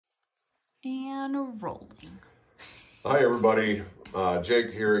And rolling. Hi everybody,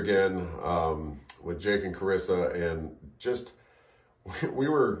 Jake here again with Jake and Carissa, and just we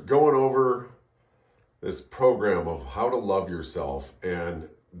were going over this program of how to love yourself, and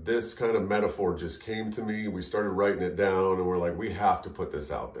this kind of metaphor just came to me. We started writing it down and we're like, we have to put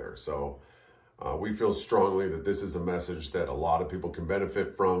this out there. So we feel strongly that this is a message that a lot of people can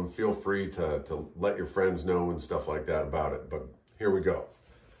benefit from. Feel free to let your friends know and stuff like that about it, but here we go.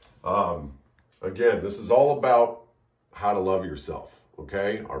 Again, this is all about how to love yourself,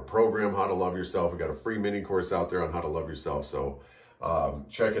 okay? Our program, How to Love Yourself. We got a free mini course out there on how to love yourself, so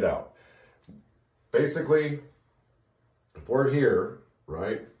check it out. Basically, if we're here,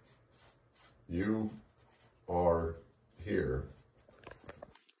 right? You are here.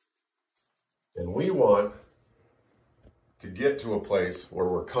 And we want to get to a place where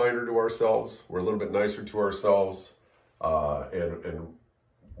we're kinder to ourselves, we're a little bit nicer to ourselves, and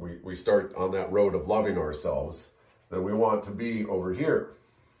we start on that road of loving ourselves. Then we want to be over here.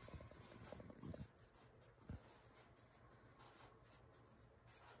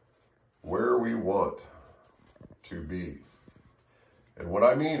 Where we want to be. And what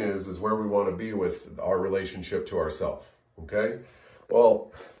I mean is where we want to be with our relationship to ourselves, okay?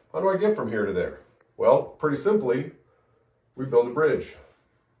 Well, how do I get from here to there? Well, pretty simply, we build a bridge,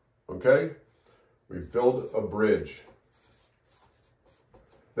 okay? We build a bridge.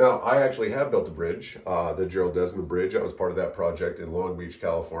 Now, I actually have built a bridge, the Gerald Desmond Bridge. I was part of that project in Long Beach,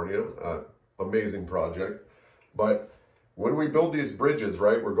 California. Amazing project. But when we build these bridges,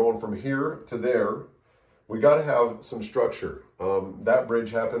 right, we're going from here to there. We got to have some structure. That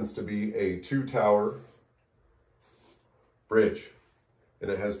bridge happens to be a 2-tower bridge. And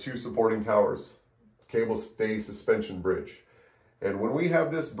it has 2 supporting towers, cable stay suspension bridge. And when we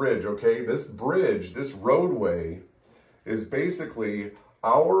have this bridge, okay, this bridge, this roadway is basically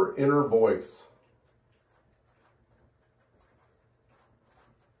our inner voice.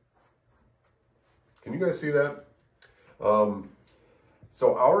 Can you guys see that?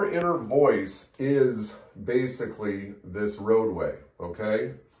 So our inner voice is basically this roadway,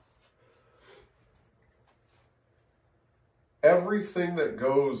 okay? Everything that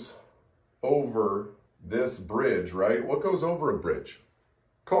goes over this bridge, right? What goes over a bridge?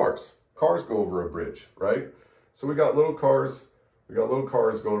 Cars. Cars go over a bridge, right? So we got little cars. We got little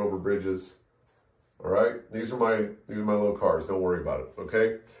cars going over bridges. All right. These are my little cars. Don't worry about it.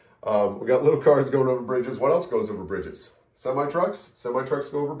 Okay. We got little cars going over bridges. What else goes over bridges? Semi-trucks. Semi-trucks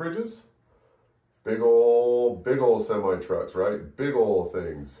go over bridges. Big old semi-trucks, right? Big old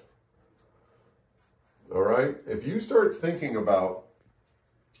things. All right. If you start thinking about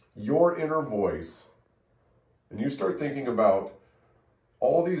your inner voice and you start thinking about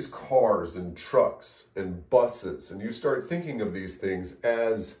all these cars and trucks and buses, and you start thinking of these things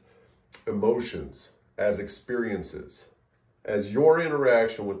as emotions, as experiences, as your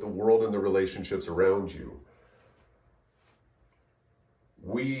interaction with the world and the relationships around you,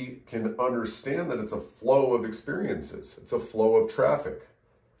 we can understand that it's a flow of experiences. It's a flow of traffic.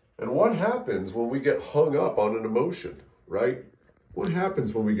 And what happens when we get hung up on an emotion, right? What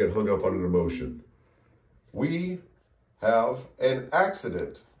happens when we get hung up on an emotion? We have an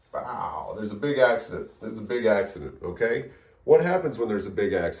accident. Wow, there's a big accident. There's a big accident, okay? What happens when there's a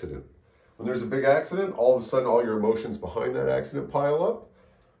big accident? When there's a big accident, all of a sudden all your emotions behind that accident pile up.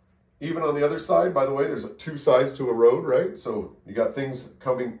 Even on the other side, by the way, there's 2 sides to a road, right? So you got things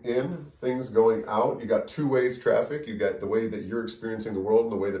coming in, things going out. You got 2 ways traffic. You got the way that you're experiencing the world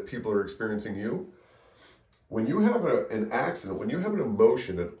and the way that people are experiencing you. When you have an accident, when you have an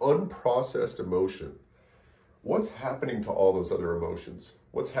emotion, an unprocessed emotion, what's happening to all those other emotions?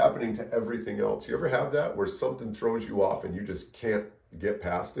 What's happening to everything else? You ever have that where something throws you off and you just can't get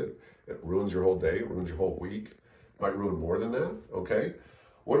past it? It ruins your whole day, it ruins your whole week. Might ruin more than that, okay?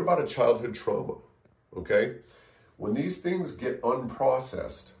 What about a childhood trauma, okay? When these things get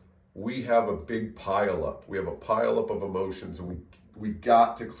unprocessed, we have a big pile up. We have a pile up of emotions, and we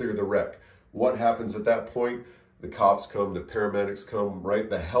got to clear the wreck. What happens at that point? The cops come, the paramedics come, right?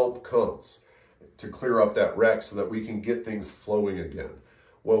 The help comes to clear up that wreck so that we can get things flowing again.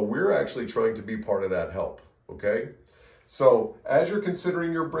 Well, we're actually trying to be part of that help, okay? So as you're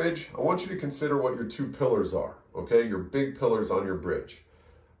considering your bridge, I want you to consider what your 2 pillars are, okay? Your big pillars on your bridge.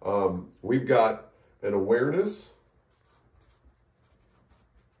 We've got an awareness,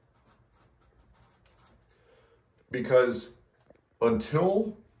 because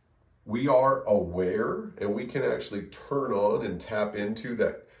until we are aware and we can actually turn on and tap into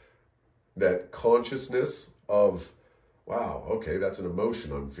that consciousness of, wow, okay, that's an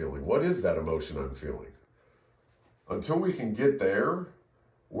emotion I'm feeling. What is that emotion I'm feeling? Until we can get there,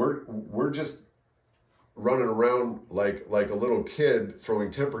 we're just running around like a little kid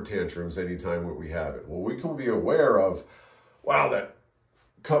throwing temper tantrums anytime that we have it. Well, we can be aware of, wow, that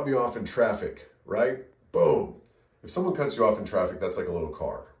cut me off in traffic, right? Boom. If someone cuts you off in traffic, that's like a little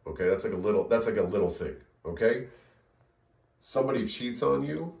car, okay? That's like a little thing, okay? Somebody cheats on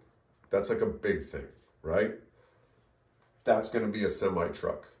you, that's like a big thing, right? That's going to be a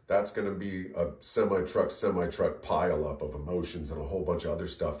semi-truck. That's going to be a semi-truck pile-up of emotions and a whole bunch of other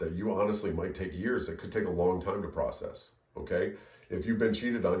stuff that you honestly might take years. It could take a long time to process, okay? If you've been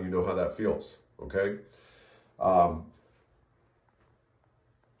cheated on, you know how that feels, okay?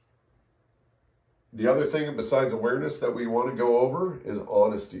 The other thing besides awareness that we want to go over is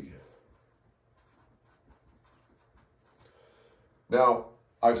honesty. Now,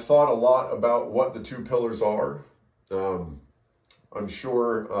 I've thought a lot about what the two pillars are. I'm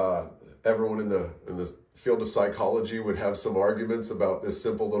sure everyone in the field of psychology would have some arguments about this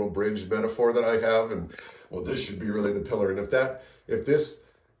simple little bridge metaphor that I have, and well, this should be really the pillar. And if this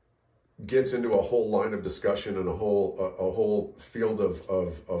gets into a whole line of discussion and a whole field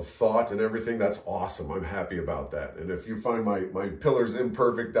of thought and everything, that's awesome. I'm happy about that. And if you find my pillars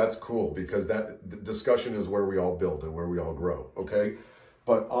imperfect, that's cool, because that discussion is where we all build and where we all grow, okay?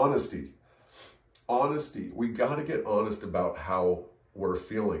 But honesty, we got to get honest about how we're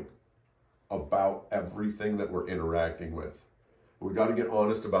feeling about everything that we're interacting with. We got to get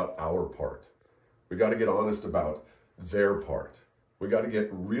honest about our part. We got to get honest about their part. We got to get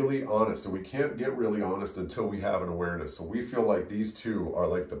really honest, and we can't get really honest until we have an awareness. So we feel like these two are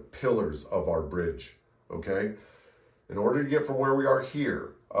like the pillars of our bridge, okay? In order to get from where we are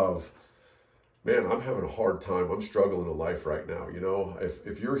here of, man, I'm having a hard time, I'm struggling in life right now, you know?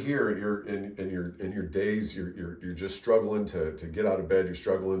 If you're here and you're in your days, you're just struggling to get out of bed, you're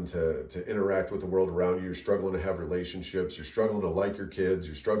struggling to interact with the world around you, you're struggling to have relationships, you're struggling to like your kids,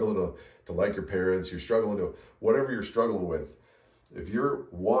 you're struggling to like your parents, you're struggling to, whatever you're struggling with, if you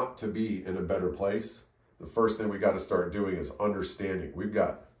want to be in a better place, the first thing we got to start doing is understanding. We've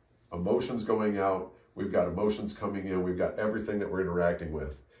got emotions going out, we've got emotions coming in, we've got everything that we're interacting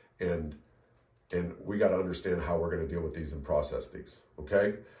with, and we got to understand how we're going to deal with these and process these,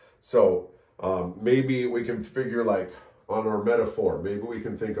 okay? So maybe we can figure, like, on our metaphor, maybe we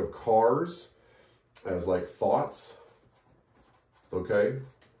can think of cars as like thoughts, okay?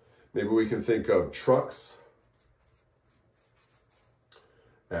 Maybe we can think of trucks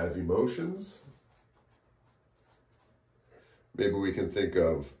as emotions. Maybe we can think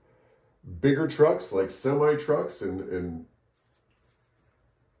of bigger trucks like semi-trucks and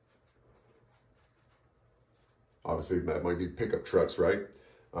obviously that might be pickup trucks, right?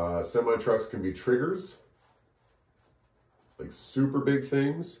 Semi-trucks can be triggers, like super big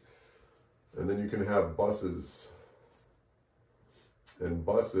things. And then you can have buses, and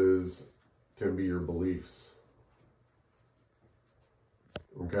buses can be your beliefs.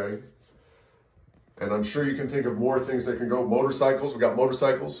 Okay? And I'm sure you can think of more things that can go. Motorcycles, we got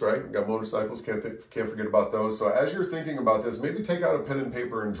motorcycles, right? We got motorcycles, can't forget about those. So as you're thinking about this, maybe take out a pen and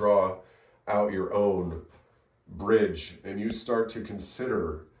paper and draw out your own bridge, and you start to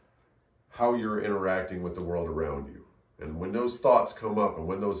consider how you're interacting with the world around you. And when those thoughts come up and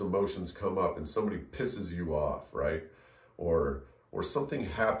when those emotions come up and somebody pisses you off, right? Or something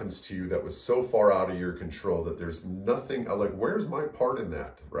happens to you that was so far out of your control that there's nothing, like, where's my part in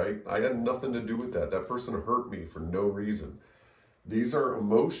that, right? I had nothing to do with that. That person hurt me for no reason. These are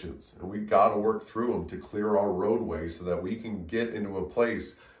emotions, and we got to work through them to clear our roadway so that we can get into a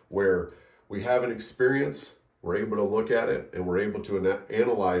place where we have an experience, we're able to look at it, and we're able to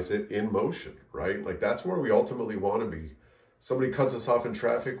analyze it in motion, right? Like, that's where we ultimately want to be. Somebody cuts us off in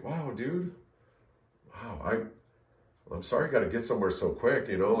traffic. Wow, dude. Wow, I'm sorry I got to get somewhere so quick,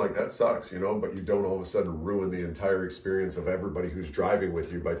 you know, like that sucks, you know, but you don't all of a sudden ruin the entire experience of everybody who's driving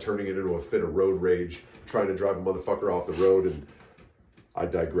with you by turning it into a fit of road rage, trying to drive a motherfucker off the road. And I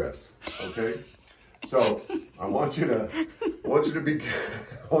digress, okay? So I want you to be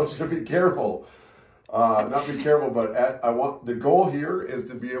careful. Not be careful, but the goal here is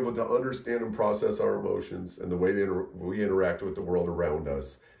to be able to understand and process our emotions and the way we interact with the world around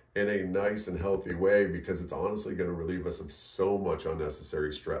us in a nice and healthy way, because it's honestly going to relieve us of so much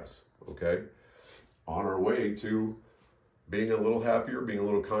unnecessary stress, okay? On our way to being a little happier, being a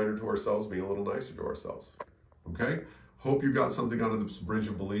little kinder to ourselves, being a little nicer to ourselves, okay? Hope you got something out of this bridge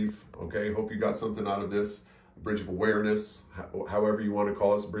of belief, okay? Hope you got something out of this bridge of awareness, however you want to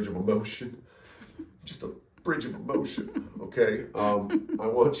call it, bridge of emotion. Just a bridge of emotion, okay? I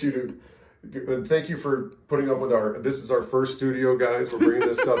want you to, thank you for putting up with this is our first studio, guys. We're bringing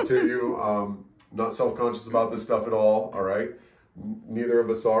this stuff to you. Not self-conscious about this stuff at all right? Neither of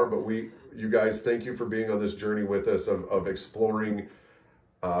us are, but you guys, thank you for being on this journey with us of exploring,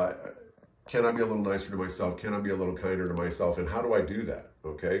 can I be a little nicer to myself? Can I be a little kinder to myself? And how do I do that?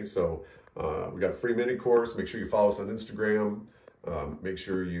 Okay, so we got a free mini course. Make sure you follow us on Instagram. Make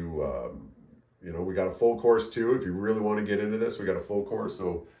sure you, we got a full course too. If you really want to get into this, we got a full course.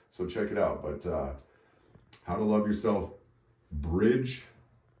 So check it out. But how to love yourself, bridge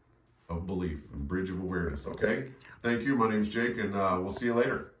of belief and bridge of awareness. Okay. Thank you. My name's Jake, and we'll see you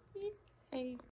later.